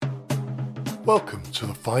Welcome to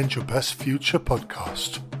the Find Your Best Future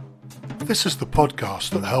podcast. This is the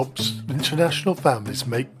podcast that helps international families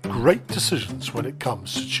make great decisions when it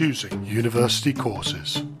comes to choosing university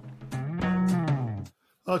courses.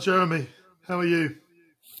 Oh, Jeremy, how are you?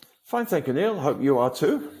 Fine, thank you, Neil. Hope you are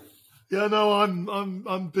too. Yeah, no,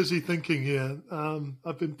 I'm busy thinking here.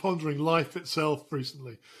 I've been pondering life itself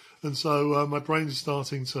recently, and so my brain's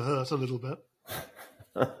starting to hurt a little bit.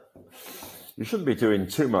 You shouldn't be doing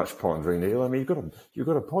too much pondering, Neil. I mean, you've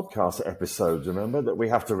got a podcast episode, remember, that we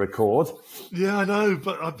have to record. Yeah, I know,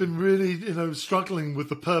 but I've been really, struggling with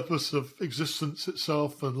the purpose of existence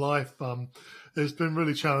itself and life. It's been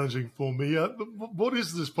really challenging for me. What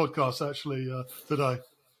is this podcast actually today?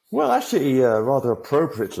 Well, actually, rather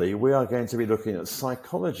appropriately, we are going to be looking at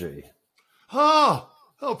psychology.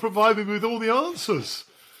 That'll provide me with all the answers.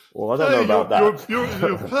 Well, I don't know about that. You're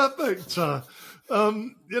perfect.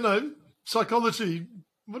 Psychology,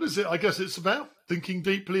 what is it? I guess it's about thinking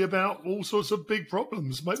deeply about all sorts of big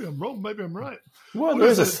problems. Maybe I'm wrong, maybe I'm right. Well, there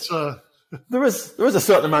is a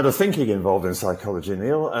certain amount of thinking involved in psychology,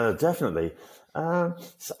 Neil, definitely.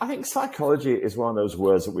 So I think psychology is one of those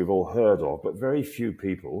words that we've all heard of, but very few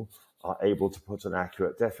people are able to put an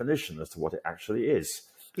accurate definition as to what it actually is.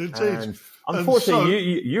 Indeed. And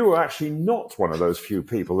unfortunately, you are actually not one of those few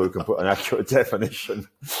people who can put an accurate definition.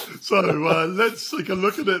 So let's take a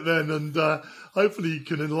look at it then, and hopefully you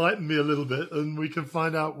can enlighten me a little bit, and we can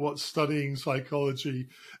find out what studying psychology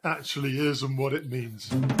actually is and what it means.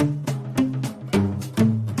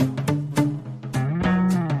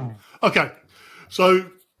 Okay, so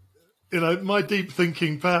my deep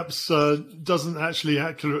thinking perhaps doesn't actually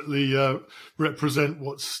accurately represent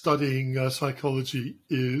what studying psychology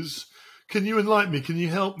is. Can you enlighten me? Can you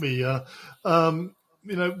help me?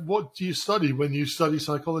 What do you study when you study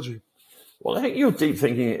psychology? Well, I think your deep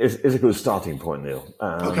thinking is a good starting point, Neil.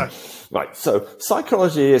 Okay. Right. So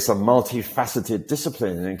psychology is a multifaceted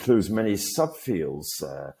discipline and includes many subfields,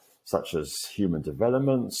 such as human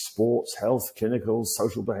development, sports, health, clinical,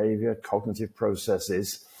 social behavior, cognitive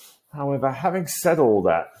processes. However, having said all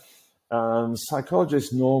that,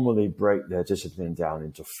 psychologists normally break their discipline down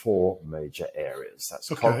into four major areas. That's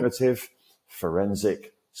cognitive,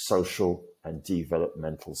 forensic, social, and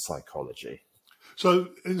developmental psychology.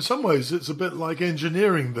 So in some ways, it's a bit like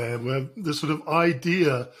engineering there, where the sort of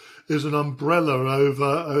idea is an umbrella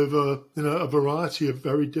over a variety of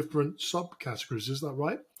very different subcategories. Is that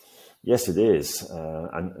right? Yes, it is.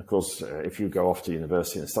 And of course, if you go off to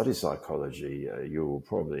university and study psychology, you will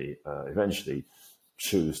probably eventually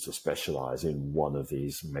choose to specialize in one of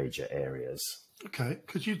these major areas. Okay.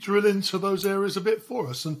 Could you drill into those areas a bit for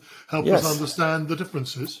us and help us understand the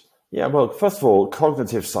differences? Yeah, well, first of all,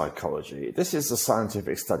 cognitive psychology. This is the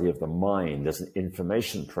scientific study of the mind as an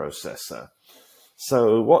information processor.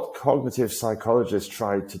 So what cognitive psychologists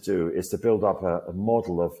try to do is to build up a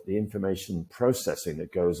model of the information processing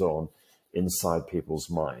that goes on inside people's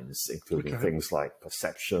minds, including things like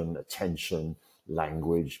perception, attention,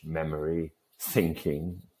 language, memory,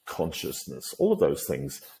 thinking, consciousness. All of those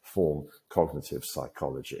things form cognitive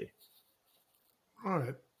psychology. All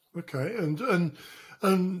right. Okay.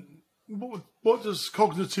 And what does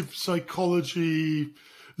cognitive psychology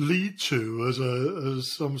lead to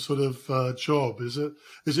as some sort of job? Is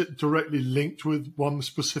it directly linked with one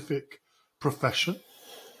specific profession?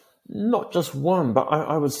 Not just one, but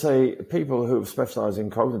I would say people who specialize in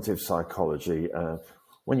cognitive psychology,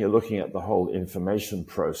 when you're looking at the whole information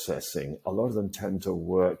processing, a lot of them tend to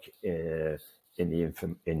work in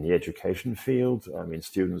the education field. I mean,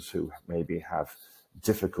 students who maybe have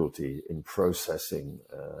difficulty in processing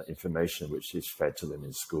information which is fed to them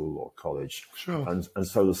in school or college. Sure. And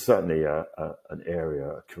so there's certainly a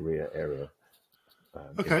career area.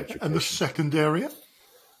 And the second area?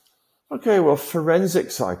 Okay, well,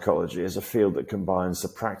 forensic psychology is a field that combines the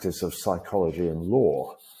practice of psychology and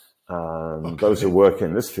law. Those who work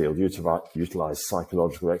in this field utilize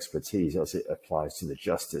psychological expertise as it applies to the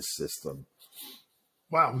justice system.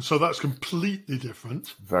 Wow, so that's completely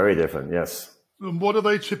different. Very different, yes. And what are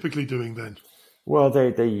they typically doing then? Well,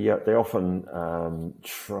 they often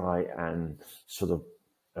try and sort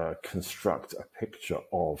of construct a picture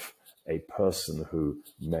of a person who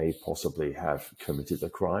may possibly have committed a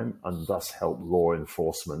crime and thus help law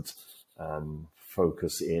enforcement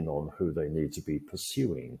focus in on who they need to be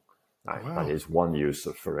pursuing. That is one use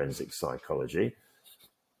of forensic psychology.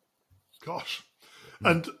 Gosh.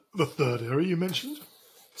 And the third area you mentioned?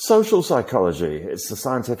 Social psychology. It's the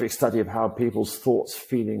scientific study of how people's thoughts,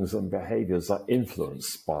 feelings, and behaviors are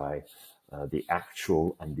influenced by the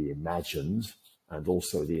actual and the imagined, and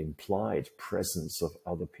also the implied presence of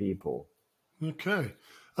other people. Okay.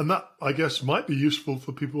 And that, I guess, might be useful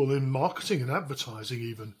for people in marketing and advertising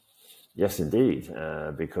even. Yes, indeed,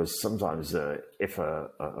 because sometimes if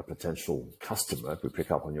a potential customer, if we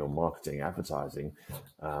pick up on your marketing advertising,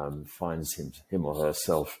 finds him or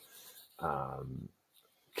herself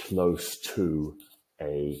close to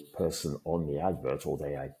a person on the advert, or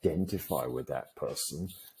they identify with that person,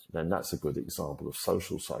 then that's a good example of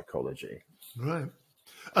social psychology. Right.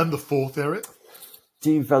 And the fourth area?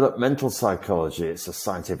 Developmental psychology. It's a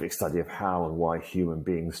scientific study of how and why human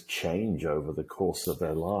beings change over the course of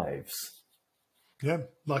their lives. Yeah,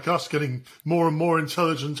 like us getting more and more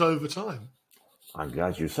intelligent over time. I'm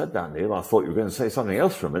glad you said that, Neil. I thought you were going to say something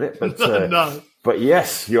else for a minute, but No. But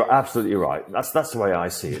yes, you're absolutely right. That's the way I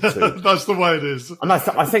see it too. That's the way it is. And I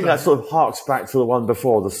think that sort of harks back to the one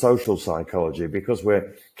before, the social psychology, because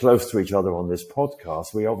we're close to each other on this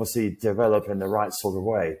podcast. We obviously develop in the right sort of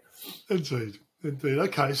way. Indeed.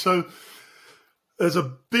 Okay, so there's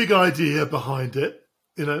a big idea behind it.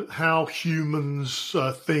 How humans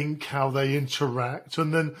think, how they interact,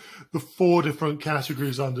 and then the four different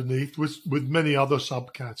categories underneath with many other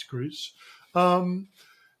subcategories.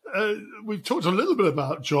 We've talked a little bit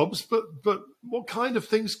about jobs, but what kind of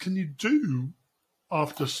things can you do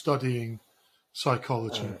after studying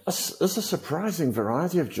psychology? There's a surprising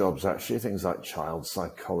variety of jobs, actually. Things like child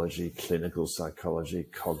psychology, clinical psychology,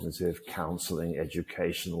 cognitive, counseling,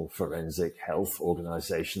 educational, forensic, health,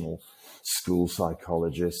 organizational, school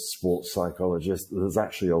psychologists, sports psychologists. There's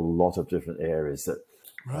actually a lot of different areas that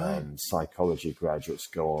psychology graduates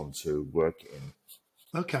go on to work in.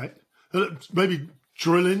 Okay. Maybe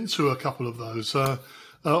drill into a couple of those.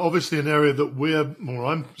 Obviously, an area that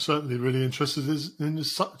I'm certainly really interested in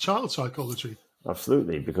child psychology.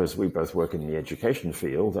 Absolutely, because we both work in the education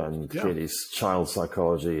field, and clearly child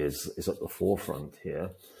psychology is at the forefront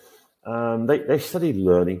here. They study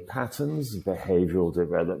learning patterns, behavioral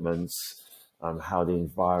developments, how the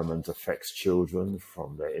environment affects children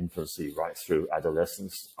from their infancy right through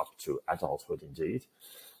adolescence up to adulthood, indeed.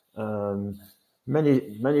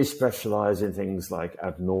 Many specialize in things like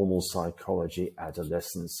abnormal psychology,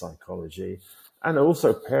 adolescent psychology, and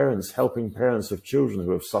also helping parents of children who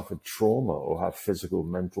have suffered trauma or have physical,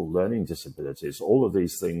 mental learning disabilities. All of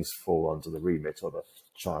these things fall under the remit of a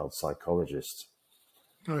child psychologist.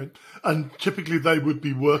 Right. And typically they would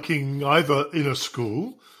be working either in a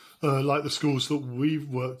school, like the schools that we've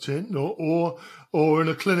worked in, or in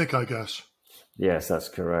a clinic, I guess. Yes, that's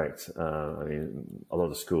correct. I mean, a lot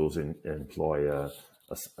of schools employ a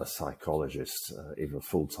psychologist, either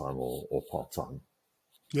full-time or part-time.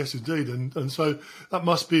 Yes, indeed. And so that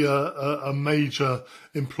must be a major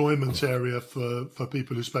employment area for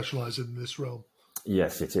people who specialise in this realm.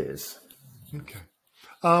 Yes, it is. Okay.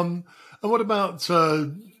 And what about,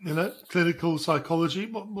 clinical psychology?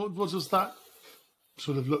 What does that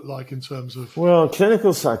sort of look like in terms of... Well,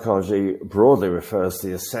 clinical psychology broadly refers to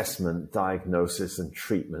the assessment, diagnosis and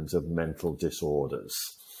treatment of mental disorders.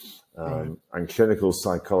 And clinical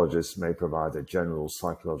psychologists may provide a general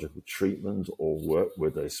psychological treatment or work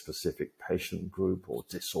with a specific patient group or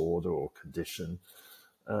disorder or condition.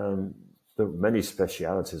 There are many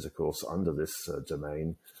specialities, of course, under this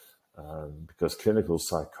domain, because clinical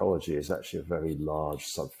psychology is actually a very large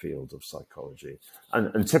subfield of psychology.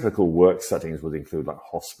 And typical work settings would include like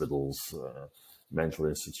hospitals, mental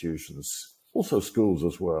institutions, also schools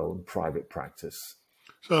as well, and private practice.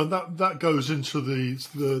 So that goes into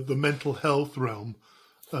the mental health realm.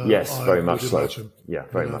 Yes, very much so. Imagine. Yeah,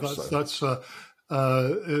 very much so. That's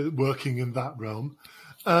working in that realm.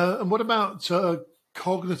 And what about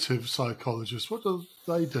cognitive psychologists? What do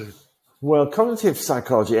they do? Well, cognitive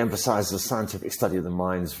psychology emphasizes the scientific study of the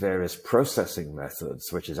mind's various processing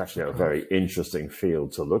methods, which is actually a very interesting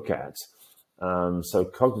field to look at. So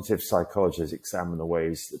cognitive psychologists examine the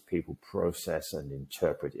ways that people process and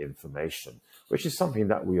interpret information, which is something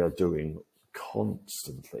that we are doing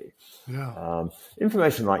constantly. Yeah.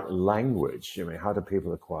 Information like language, how do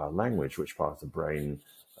people acquire language? Which part of the brain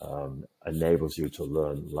enables you to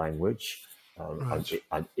learn language?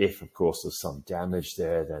 And if, of course, there's some damage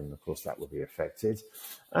there, then, of course, that will be affected.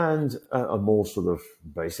 And a more sort of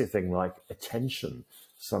basic thing like attention.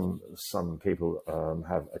 Some people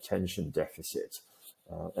have attention deficit.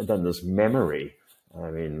 And then there's memory.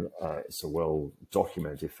 It's a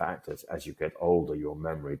well-documented fact that as you get older, your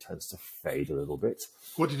memory tends to fade a little bit.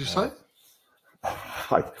 What did you say?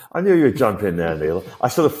 I knew you'd jump in there, Neil. I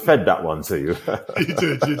sort of fed that one to you. You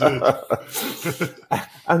did.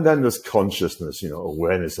 And then there's consciousness,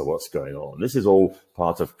 awareness of what's going on. This is all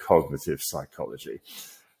part of cognitive psychology.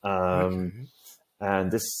 And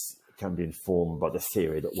this can be informed by the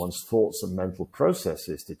theory that one's thoughts and mental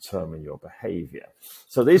processes determine your behavior.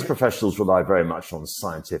 So these professionals rely very much on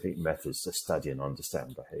scientific methods to study and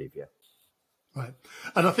understand behavior. Right.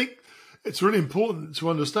 And I think it's really important to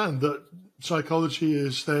understand that psychology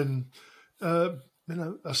is then,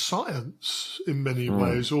 a science in many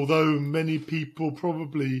ways, although many people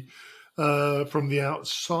probably from the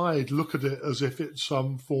outside look at it as if it's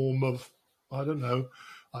some form of, I don't know,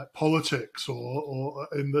 like politics or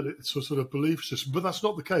in that it's a sort of belief system. But that's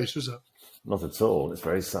not the case, is it? Not at all. It's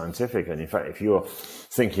very scientific. And in fact, if you're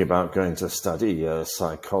thinking about going to study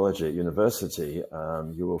psychology at university,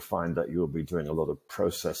 you will find that you will be doing a lot of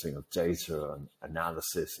processing of data and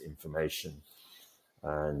analysis information.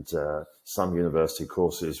 And some university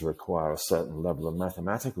courses require a certain level of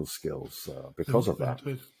mathematical skills because of that.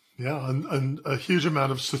 Yeah, and a huge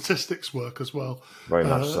amount of statistics work as well. Very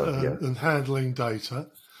much so, yeah. And handling data.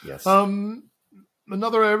 Yes.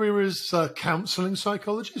 Another area is counselling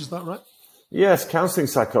psychology, is that right? Yes, counselling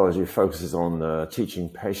psychology focuses on teaching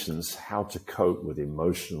patients how to cope with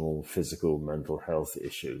emotional, physical, mental health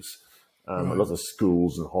issues. A lot of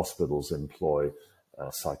schools and hospitals employ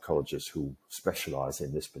psychologists who specialise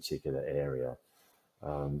in this particular area.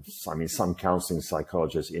 Some counselling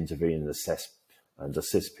psychologists intervene and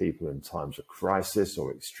assist people in times of crisis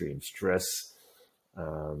or extreme stress,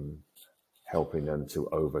 helping them to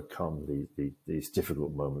overcome these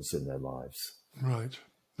difficult moments in their lives. Right.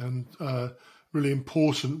 And really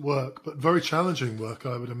important work, but very challenging work,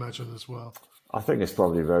 I would imagine, as well. I think it's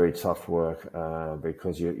probably very tough work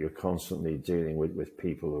because you're constantly dealing with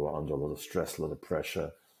people who are under a lot of stress, a lot of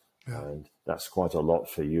pressure. Yeah. And that's quite a lot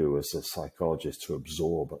for you as a psychologist to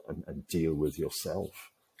absorb and deal with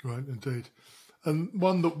yourself. Right, indeed. And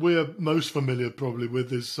one that we're most familiar probably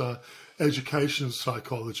with is education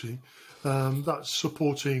psychology. That's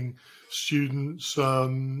supporting students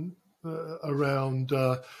around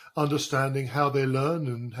understanding how they learn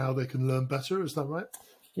and how they can learn better. Is that right?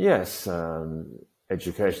 Yes.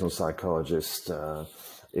 Educational psychologists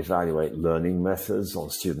evaluate learning methods on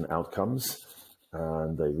student outcomes,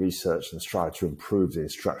 and they research and strive to improve the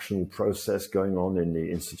instructional process going on in the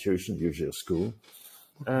institution, usually a school.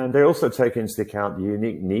 And they also take into account the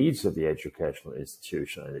unique needs of the educational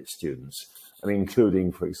institution and its students,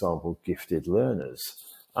 including, for example, gifted learners.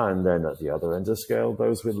 And then at the other end of the scale,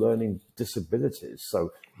 those with learning disabilities.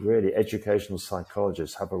 So really, educational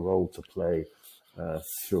psychologists have a role to play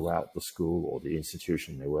throughout the school or the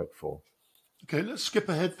institution they work for. Okay, let's skip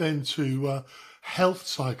ahead then to health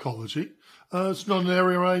psychology. It's not an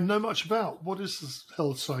area I know much about. What is this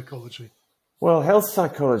health psychology? Well, health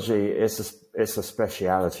psychology is a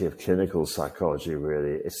speciality of clinical psychology,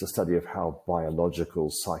 really. It's the study of how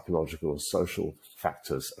biological, psychological, and social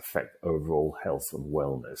factors affect overall health and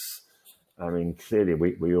wellness. Clearly,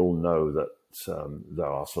 we all know that there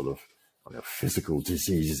are sort of physical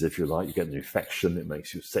diseases, if you like. You get an infection, it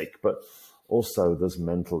makes you sick, but also there's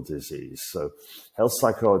mental disease. So health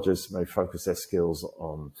psychologists may focus their skills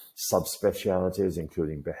on subspecialities,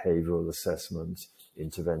 including behavioral assessment,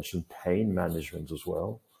 intervention, pain management as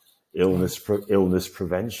well, illness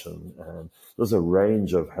prevention. There's a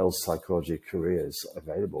range of health psychology careers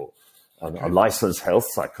available. A licensed health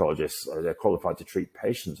psychologist, they're qualified to treat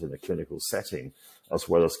patients in a clinical setting, as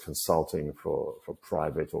well as consulting for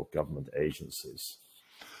private or government agencies.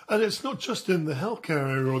 And it's not just in the healthcare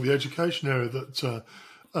area or the education area that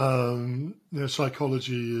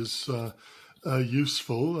psychology is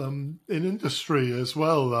useful. In industry as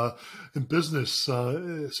well, in business,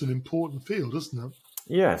 it's an important field, isn't it?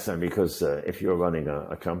 Yes, and because if you're running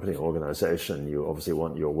a company, organization, you obviously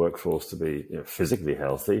want your workforce to be physically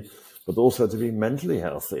healthy, but also to be mentally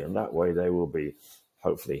healthy. And that way they will be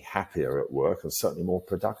hopefully happier at work and certainly more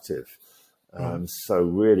productive. So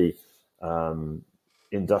really,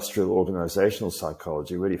 industrial organizational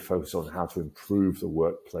psychology really focuses on how to improve the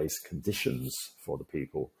workplace conditions for the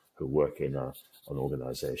people who work in an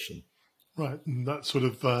organization. Right, and that sort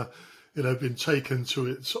of been taken to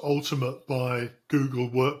its ultimate by Google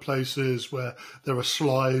Workplaces, where there are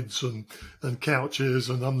slides and couches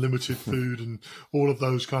and unlimited food and all of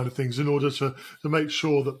those kind of things in order to make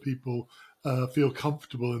sure that people feel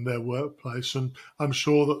comfortable in their workplace. And I'm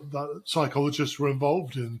sure that psychologists were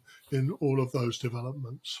involved in all of those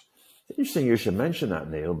developments. Interesting you should mention that,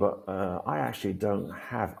 Neil, but I actually don't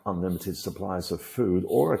have unlimited supplies of food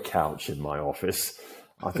or a couch in my office.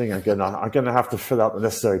 I think I'm going to have to fill out the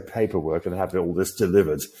necessary paperwork and have all this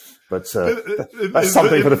delivered. But that's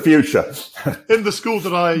something for the future. In the school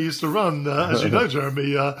that I used to run, as you know,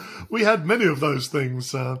 Jeremy, we had many of those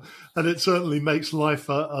things, and it certainly makes life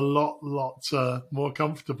a lot more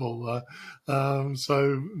comfortable.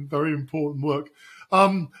 So very important work.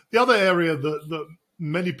 The other area that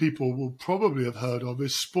many people will probably have heard of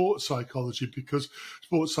is sports psychology, because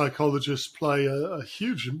sports psychologists play a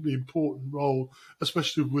hugely important role,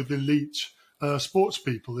 especially with elite sports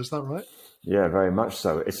people. Is that right? Yeah, very much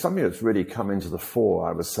so. It's something that's really come into the fore,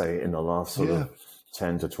 I would say, in the last sort of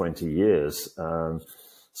 10 to 20 years.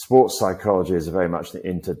 Sports psychology is very much an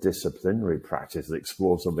interdisciplinary practice that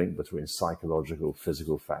explores the link between psychological,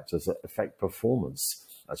 physical factors that affect performance.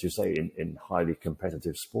 As you say, in highly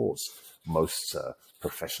competitive sports, most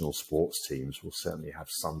professional sports teams will certainly have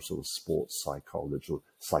some sort of sports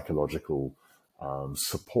psychological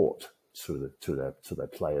support to their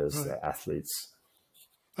players, right, their athletes.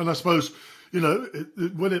 And I suppose,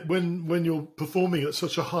 when you're performing at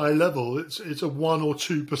such a high level, it's a 1 or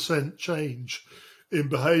 2% change in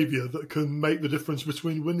behaviour that can make the difference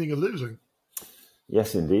between winning and losing.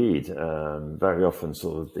 Yes, indeed. Very often,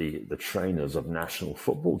 sort of the trainers of national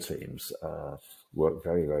football teams work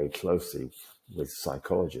very, very closely with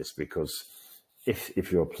psychologists, because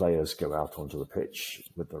if your players go out onto the pitch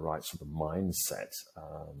with the right sort of mindset,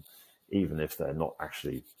 even if they're not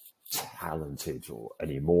actually talented or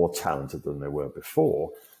any more talented than they were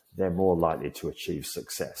before, they're more likely to achieve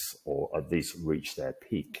success or at least reach their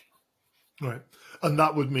peak. Right. And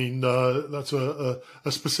that would mean that's a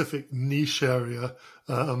specific niche area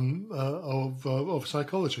of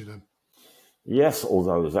psychology then. Yes,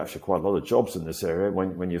 although there's actually quite a lot of jobs in this area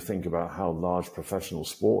when you think about how large professional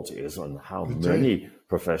sport is and how many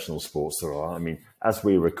professional sports there are. I mean, as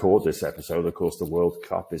we record this episode, of course, the World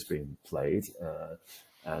Cup is being played,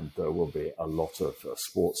 and there will be a lot of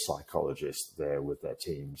sports psychologists there with their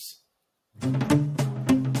teams.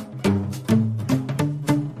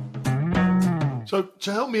 So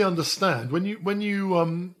to help me understand, when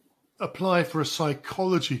you apply for a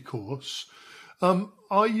psychology course,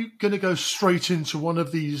 are you going to go straight into one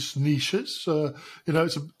of these niches?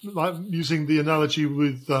 It's like using the analogy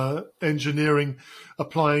with engineering,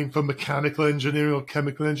 applying for mechanical engineering or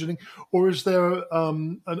chemical engineering, or is there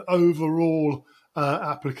an overall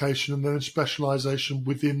application and then specialisation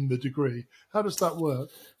within the degree? How does that work?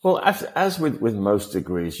 Well, as with most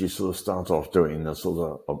degrees, you sort of start off doing a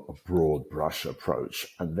sort of a broad brush approach,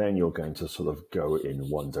 and then you're going to sort of go in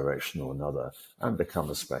one direction or another and become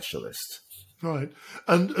a specialist. Right.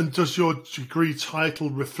 And does your degree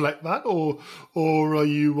title reflect that, or are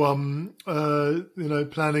you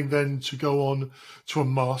planning then to go on to a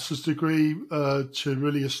master's degree to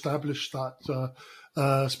really establish that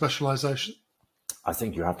specialisation? I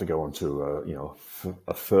think you have to go on to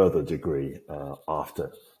a further degree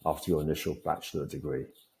after your initial bachelor degree.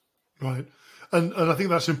 Right. And I think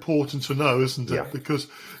that's important to know, isn't it? Yeah. Because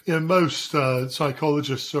most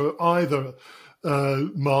psychologists are either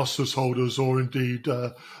master's holders or indeed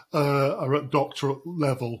are at doctorate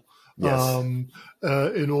level. Yes.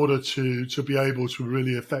 In order to be able to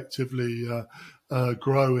really effectively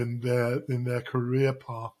grow in their career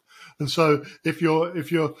path. And so if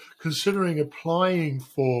you're considering applying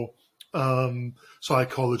for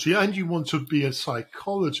psychology and you want to be a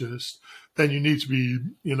psychologist, then you need to be,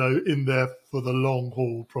 in there for the long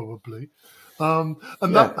haul, probably.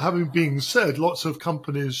 That having been said, lots of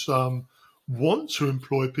companies want to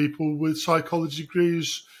employ people with psychology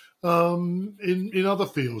degrees in other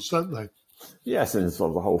fields, don't they? Yes, in sort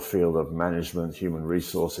of the whole field of management, human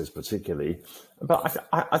resources particularly. But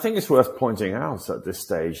I think it's worth pointing out at this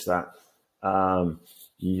stage that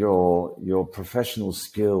your professional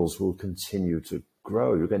skills will continue to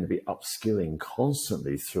grow. You're going to be upskilling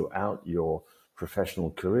constantly throughout your professional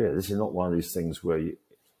career. This is not one of these things where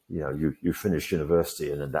you finish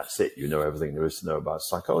university and then that's it. You know everything there is to know about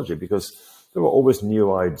psychology, because there are always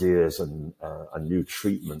new ideas and new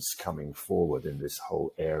treatments coming forward in this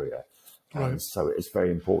whole area. Right. And so it's very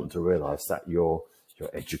important to realize that your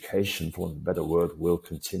education, for want of a better word, will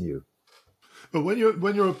continue. But when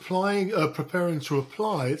you're applying, preparing to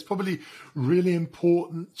apply, it's probably really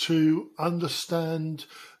important to understand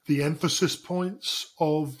the emphasis points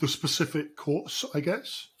of the specific course, I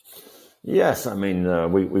guess. Yes, I mean,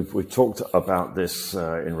 we've talked about this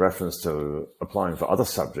in reference to applying for other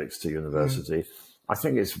subjects to university. I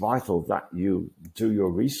think it's vital that you do your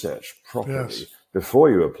research properly. Yes. Before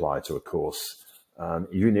you apply to a course.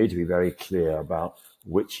 You need to be very clear about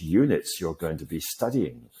which units you're going to be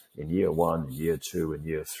studying in year 1, year 2, and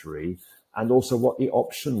year 3, and also what the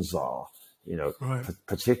options are. Right.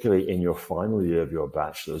 Particularly in your final year of your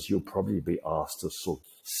bachelor's, you'll probably be asked to sort of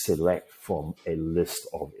select from a list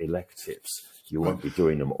of electives. You won't be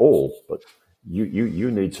doing them all, but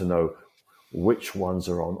you need to know which ones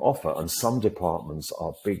are on offer. And some departments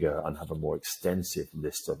are bigger and have a more extensive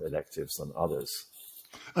list of electives than others.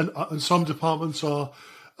 And some departments are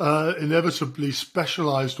inevitably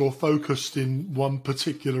specialised or focused in one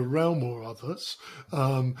particular realm or others.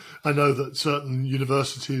 I know that certain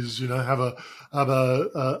universities, have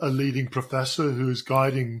a leading professor who is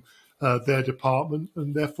guiding their department,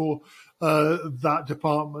 and therefore that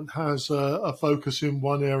department has a focus in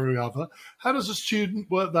one area or other. How does a student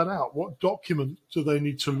work that out? What document do they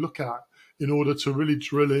need to look at in order to really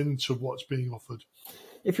drill into what's being offered?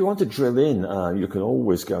 If you want to drill in, you can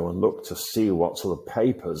always go and look to see what sort of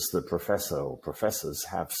papers the professor or professors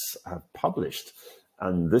have published.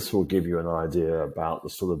 And this will give you an idea about the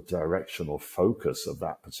sort of direction or focus of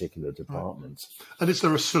that particular department. Right. And is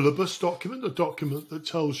there a syllabus document, a document that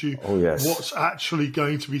tells you yes. what's actually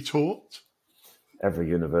going to be taught? Every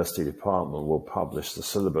university department will publish the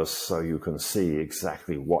syllabus so you can see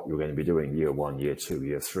exactly what you're going to be doing year 1, year 2,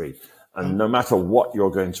 year 3. And no matter what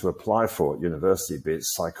you're going to apply for at university, be it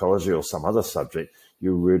psychology or some other subject,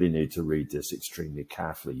 you really need to read this extremely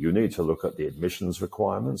carefully. You need to look at the admissions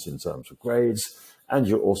requirements in terms of grades, and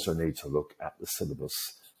you also need to look at the syllabus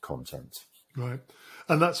content. Right.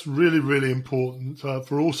 And that's really, really important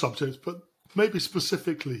for all subjects, but maybe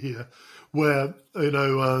specifically here, where,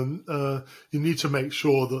 you need to make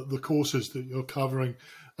sure that the courses that you're covering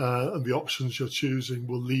and the options you're choosing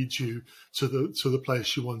will lead you to the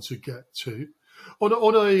place you want to get to. On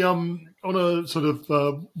a sort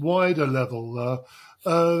of wider level,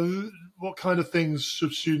 what kind of things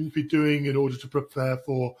should students be doing in order to prepare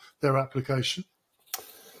for their application?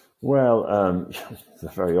 Well, the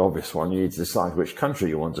very obvious one, you need to decide which country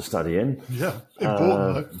you want to study in. Yeah,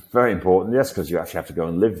 important though. Very important, yes, because you actually have to go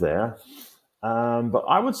and live there. But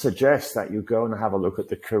I would suggest that you go and have a look at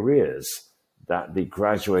the careers that the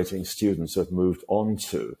graduating students have moved on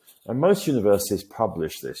to. And most universities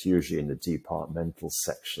publish this, usually in the departmental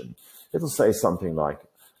section. It'll say something like,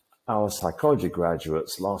 our psychology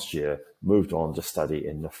graduates last year moved on to study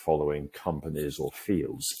in the following companies or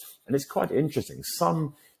fields. And it's quite interesting.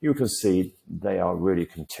 Some you can see they are really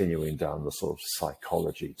continuing down the sort of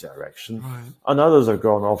psychology direction. Right. And others have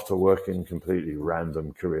gone off to work in completely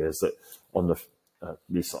random careers that on the at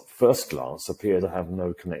least at first glance, appear to have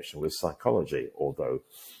no connection with psychology, although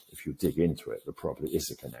if you dig into it, there probably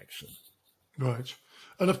is a connection. Right.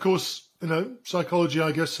 And of course, psychology,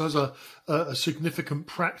 I guess, has a significant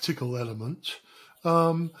practical element.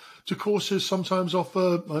 Do courses sometimes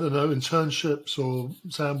offer, internships or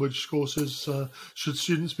sandwich courses? Should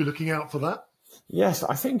students be looking out for that? Yes,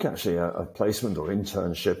 I think actually a placement or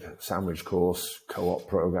internship, sandwich course, co-op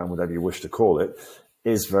program, whatever you wish to call it,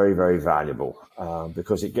 is very, very valuable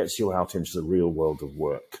because it gets you out into the real world of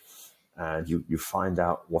work and you find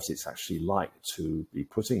out what it's actually like to be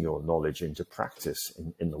putting your knowledge into practice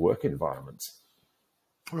in the work environment.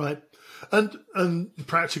 Right. And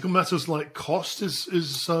practical matters like cost,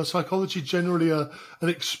 is psychology generally an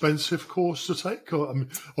expensive course to take? Or,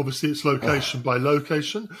 obviously it's location by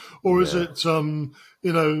location, or is it, at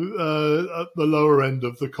the lower end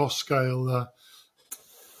of the cost scale?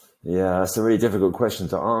 Yeah, that's a really difficult question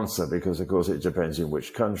to answer because, of course, it depends in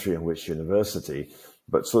which country and which university.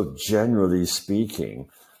 But sort of generally speaking,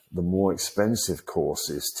 the more expensive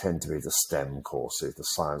courses tend to be the STEM courses, the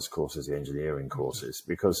science courses, the engineering courses,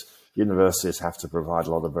 because universities have to provide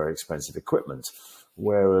a lot of very expensive equipment.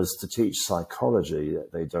 Whereas to teach psychology,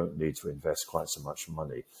 they don't need to invest quite so much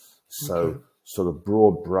money. So sort of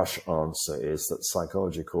broad brush answer is that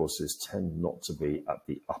psychology courses tend not to be at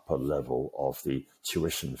the upper level of the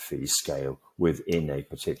tuition fee scale within a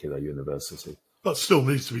particular university. But still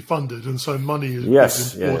needs to be funded, and so money is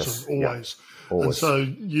important always. Yeah, always. And so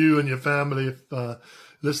you and your family, if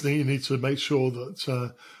listening, you need to make sure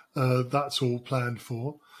that that's all planned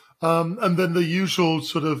for. And then the usual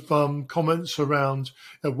sort of comments around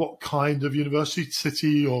what kind of university,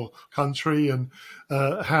 city or country, and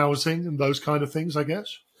housing and those kind of things, I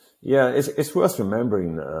guess. Yeah, it's worth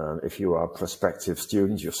remembering if you are a prospective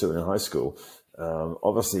student, you're still in high school,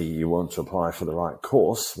 obviously you want to apply for the right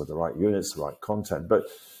course with the right units, the right content, but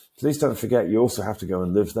please don't forget you also have to go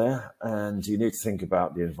and live there, and you need to think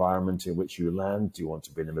about the environment in which you land. Do you want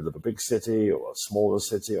to be in the middle of a big city or a smaller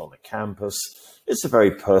city on a campus? It's a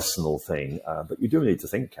very personal thing, but you do need to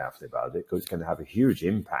think carefully about it because it's going to have a huge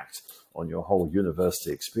impact on your whole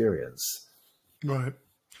university experience. Right.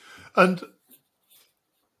 And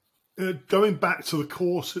going back to the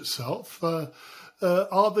course itself,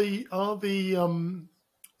 are the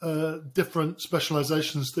different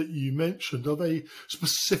specializations that you mentioned, are they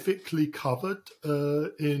specifically covered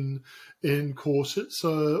in courses,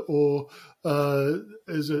 or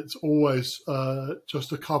is it always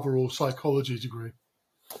just a cover-all psychology degree?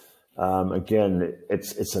 Again,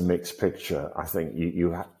 it's a mixed picture. I think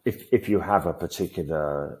if you have a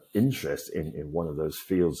particular interest in one of those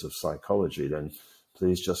fields of psychology, then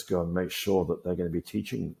please just go and make sure that they're going to be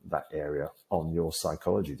teaching that area on your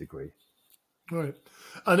psychology degree. Right.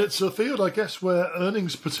 And it's a field, I guess, where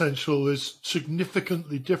earnings potential is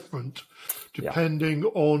significantly different depending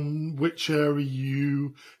on which area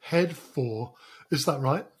you head for. Is that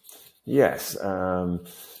right? Yes.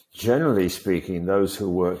 Generally speaking, those who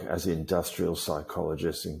work as industrial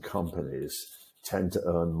psychologists in companies tend to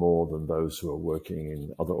earn more than those who are working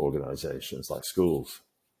in other organizations like schools.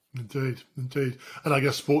 Indeed. And I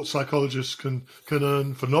guess sports psychologists can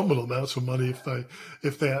earn phenomenal amounts of money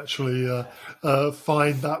if they actually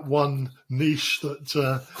find that one niche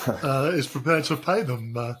that is prepared to pay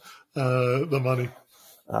them the money.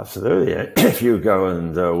 Absolutely. If you go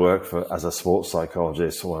and work as a sports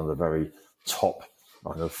psychologist for one of the very top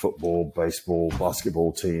football, baseball,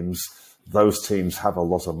 basketball teams, those teams have a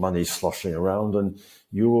lot of money sloshing around and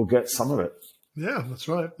you will get some of it. Yeah, that's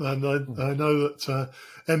right. And I know that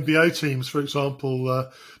NBA teams, for example,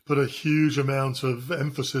 put a huge amount of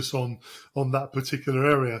emphasis on that particular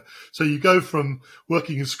area. So you go from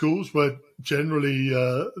working in schools where generally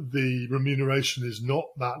the remuneration is not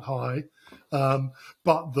that high,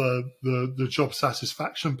 but the job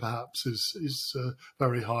satisfaction perhaps is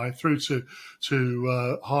very high, through to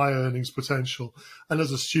high earnings potential. And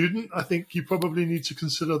as a student, I think you probably need to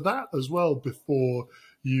consider that as well before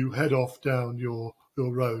you head off down your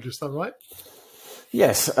road. Is that right?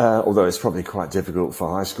 Yes, although it's probably quite difficult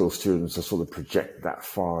for high school students to sort of project that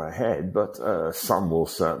far ahead, but some will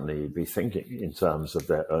certainly be thinking in terms of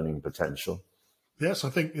their earning potential. Yes,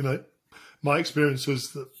 I think, my experience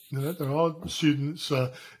is that there are students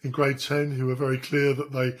in grade 10 who are very clear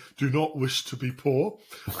that they do not wish to be poor,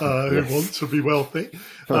 who want to be wealthy.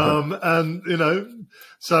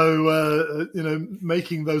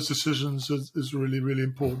 Making those decisions is really, really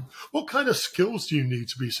important. What kind of skills do you need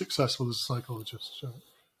to be successful as a psychologist?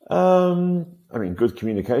 Good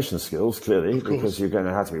communication skills, clearly, because you're going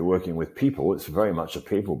to have to be working with people. It's very much a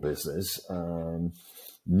people business.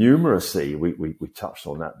 Numeracy, we touched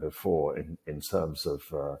on that before in terms of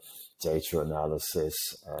data analysis.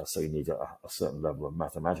 So you need a certain level of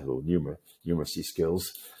mathematical numeracy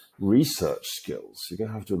skills. Research skills, you're going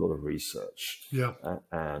to have to do a lot of research. Yeah.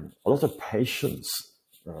 And a lot of patience.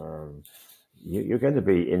 You're going to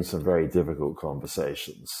be in some very difficult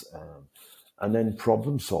conversations. And then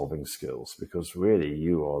problem-solving skills, because really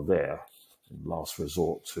you are there in last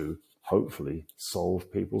resort to hopefully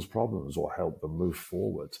solve people's problems or help them move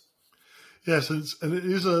forward. Yes, it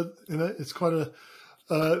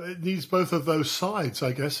needs both of those sides,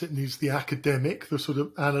 I guess. It needs the academic, the sort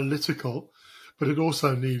of analytical, but it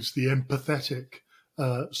also needs the empathetic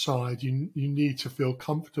side. You need to feel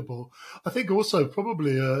comfortable. I think also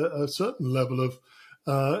probably a certain level of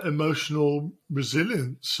emotional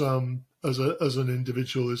resilience as an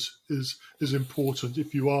individual is important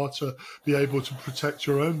if you are to be able to protect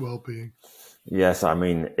your own well-being. Yes,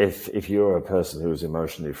 if you're a person who is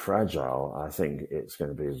emotionally fragile, I think it's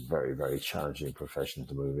going to be a very, very challenging profession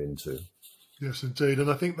to move into. Yes, indeed.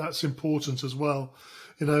 And I think that's important as well.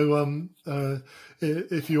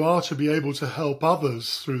 If you are to be able to help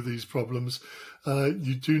others through these problems,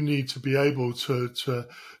 you do need to be able to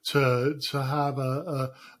have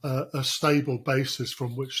a stable basis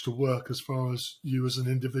from which to work as far as you as an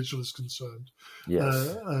individual is concerned.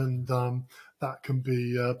 Yes. That can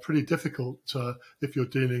be pretty difficult if you're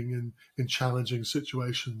dealing in challenging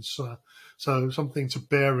situations. So something to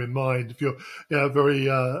bear in mind. If you're a very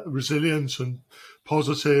resilient and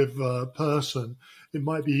positive person, it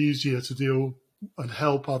might be easier to deal and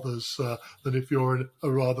help others than if you're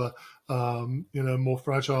a rather more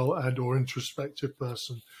fragile and or introspective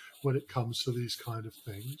person when it comes to these kind of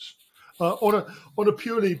things. On a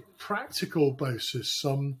purely practical basis,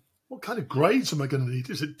 what kind of grades am I going to need?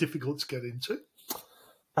 Is it difficult to get into?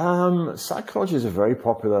 Psychology is a very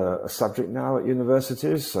popular subject now at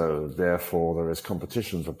universities, so therefore there is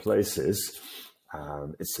competition for places.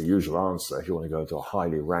 It's the usual answer. If you want to go to a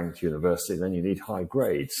highly ranked university, then you need high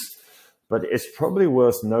grades. But it's probably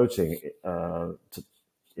worth noting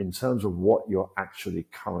in terms of what you're actually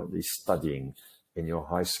currently studying in your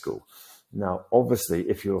high school. Now, obviously,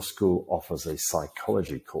 if your school offers a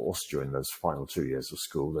psychology course during those final 2 years of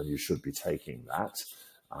school, then you should be taking that.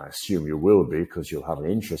 I assume you will be because you'll have an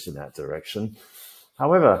interest in that direction.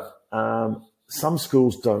 However, some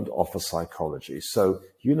schools don't offer psychology. So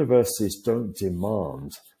universities don't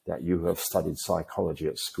demand that you have studied psychology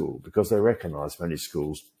at school because they recognize many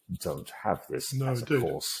schools don't have this No, as a indeed.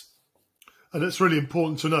 course. And it's really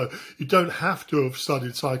important to know you don't have to have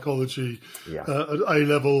studied psychology Yeah. at A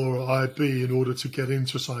level or IB in order to get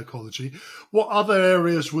into psychology. What other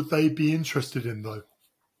areas would they be interested in, though?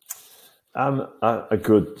 A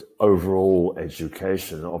good overall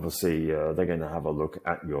education. Obviously, they're going to have a look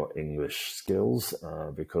at your English skills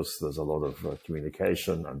because there's a lot of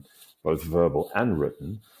communication, and both verbal and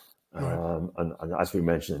written. Right. And as we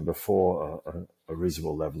mentioned before, a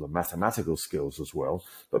reasonable level of mathematical skills as well.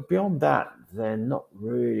 But beyond that, they're not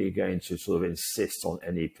really going to sort of insist on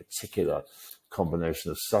any particular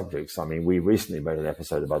combination of subjects. I mean, we recently made an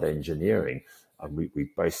episode about engineering, and we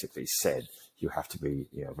basically said you have to be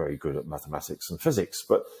very good at mathematics and physics.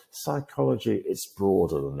 But psychology, it's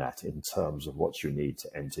broader than that in terms of what you need to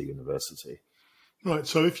enter university. Right.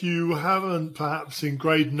 So if you haven't perhaps in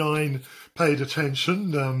grade 9 paid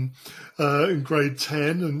attention, in grade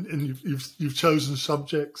 10, and you've chosen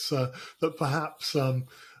subjects that perhaps a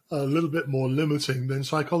little bit more limiting, then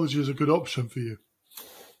psychology is a good option for you.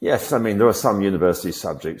 Yes, I mean, there are some university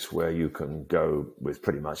subjects where you can go with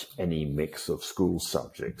pretty much any mix of school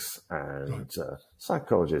subjects, and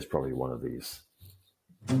psychology is probably one of these.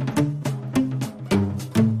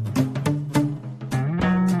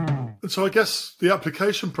 And so I guess the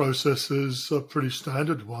application process is a pretty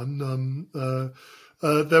standard one.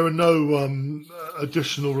 There are no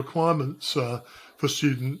additional requirements for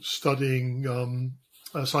students studying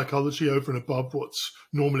psychology over and above what's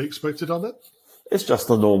normally expected on it. It's just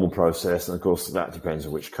the normal process, and of course that depends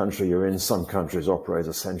on which country you're in. Some countries operate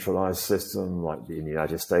a centralized system, like in the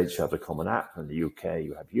United States you have the Common App, in the UK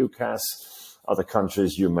you have UCAS. Other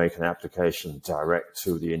countries you make an application direct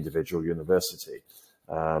to the individual university.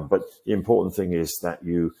 But the important thing is that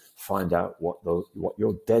you find out what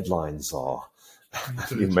your deadlines are.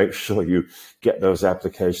 You make sure you get those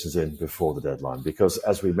applications in before the deadline, because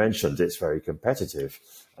as we mentioned, it's very competitive.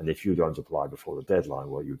 And if you don't apply before the deadline,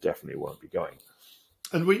 well, you definitely won't be going.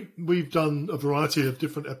 And we've done a variety of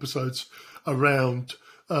different episodes around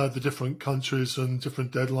the different countries and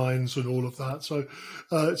different deadlines and all of that. So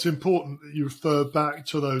it's important that you refer back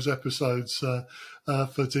to those episodes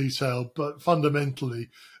for detail, but fundamentally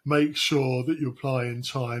make sure that you apply in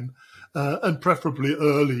time and preferably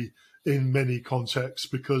early in many contexts,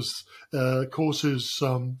 because courses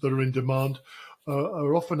that are in demand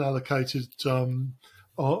are often allocated on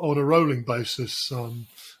a rolling basis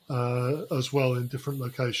as well in different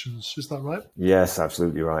locations. Is that right? Yes,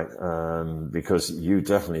 absolutely right. Because you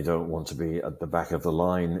definitely don't want to be at the back of the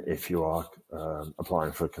line if you are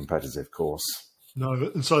applying for a competitive course. No,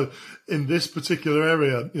 and so in this particular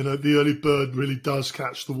area, the early bird really does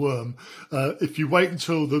catch the worm. If you wait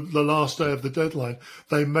until the last day of the deadline,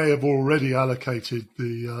 they may have already allocated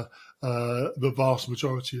the vast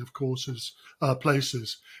majority of courses,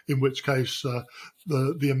 places, in which case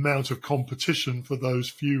the amount of competition for those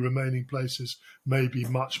few remaining places may be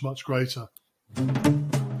much, much greater.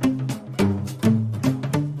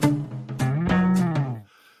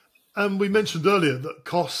 And we mentioned earlier that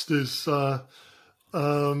cost is,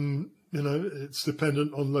 it's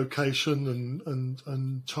dependent on location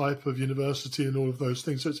and type of university and all of those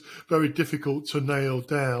things. So it's very difficult to nail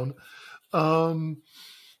down.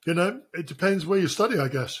 It depends where you study, I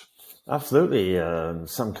guess. Absolutely.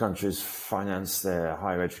 Some countries finance their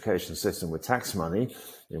higher education system with tax money,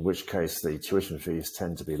 in which case the tuition fees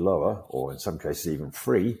tend to be lower, or in some cases even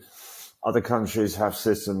free. Other countries have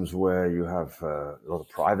systems where you have a lot of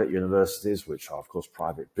private universities, which are, of course,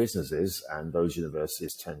 private businesses, and those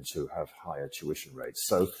universities tend to have higher tuition rates.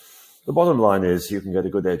 So the bottom line is you can get a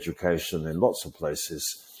good education in lots of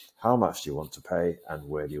places. How much do you want to pay, and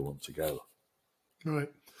where do you want to go?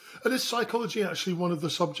 Right. And is psychology actually one of the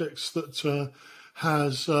subjects that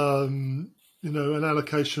has, an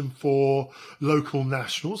allocation for local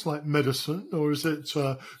nationals like medicine, or is it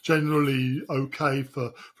generally okay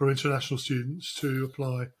for international students to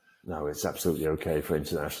apply? No, it's absolutely okay for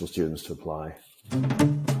international students to apply.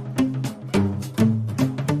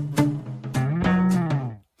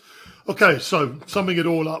 Okay, so summing it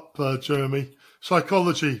all up, Jeremy,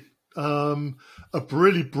 psychology, a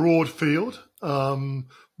really broad field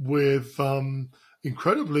with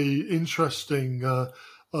incredibly interesting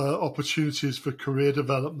opportunities for career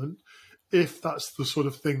development, if that's the sort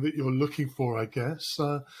of thing that you're looking for, I guess.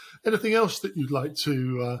 Anything else that you'd like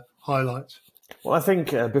to highlight? Well, I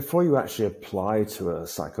think before you actually apply to a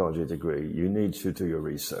psychology degree, you need to do your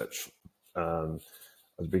research. At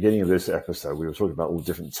the beginning of this episode, we were talking about all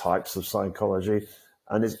different types of psychology.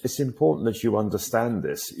 And it's important that you understand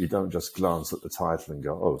this. You don't just glance at the title and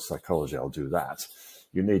go, oh, psychology, I'll do that.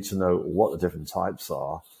 You need to know what the different types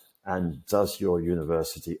are, and does your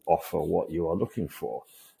university offer what you are looking for?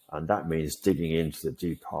 And that means digging into the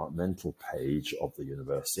departmental page of the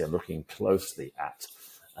university and looking closely at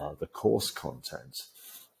the course content.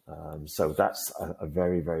 So that's a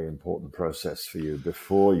very, very important process for you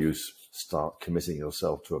before you start committing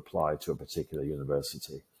yourself to apply to a particular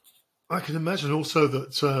university. I can imagine also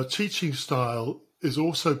that teaching style is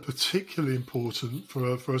also particularly important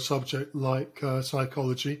for a subject like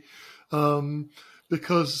psychology,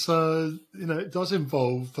 because it does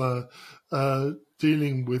involve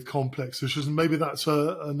dealing with complex issues, and maybe that's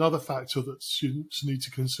another factor that students need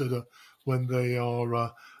to consider when they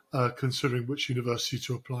are considering which university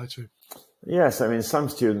to apply to. Yes, I mean, some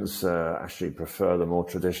students actually prefer the more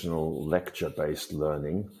traditional lecture-based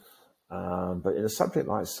learning. But in a subject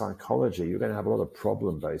like psychology, you're going to have a lot of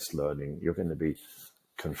problem-based learning. You're going to be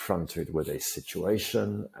confronted with a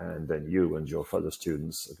situation, and then you and your fellow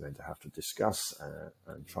students are going to have to discuss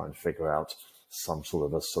and try and figure out some sort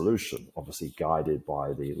of a solution, obviously guided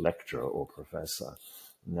by the lecturer or professor.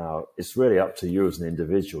 Now, it's really up to you as an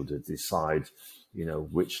individual to decide,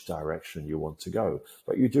 which direction you want to go.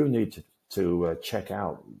 But you do need to check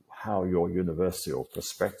out how your university or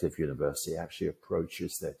prospective university actually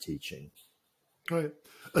approaches their teaching. Right.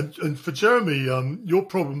 And for Jeremy, your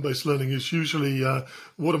problem-based learning is usually,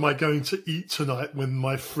 what am I going to eat tonight when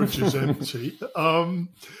my fridge is empty? How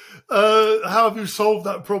have you solved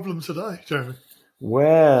that problem today, Jeremy?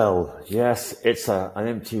 Well, yes, it's an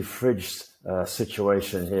empty fridge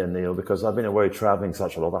situation here, Neil, because I've been away traveling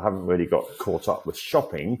such a lot. I haven't really got caught up with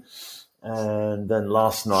shopping. And then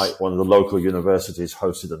last night, one of the local universities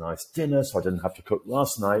hosted a nice dinner, so I didn't have to cook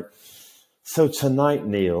last night. So tonight,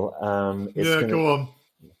 Neil, go on.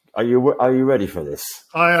 Are you ready for this?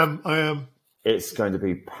 I am. It's going to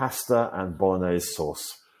be pasta and bolognese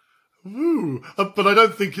sauce. Ooh, but I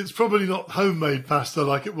don't think it's probably not homemade pasta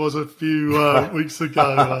like it was a few weeks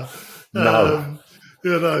ago. No.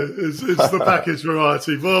 It's the packaged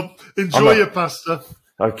variety. Well, enjoy your pasta.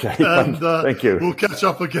 Okay, and thank you. We'll catch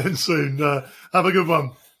up again soon. Have a good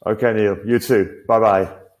one. Okay, Neil. You too.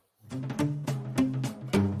 Bye-bye.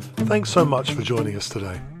 Thanks so much for joining us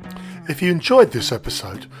today. If you enjoyed this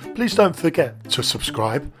episode, please don't forget to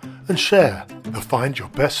subscribe and share the Find Your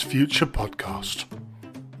Best Future podcast.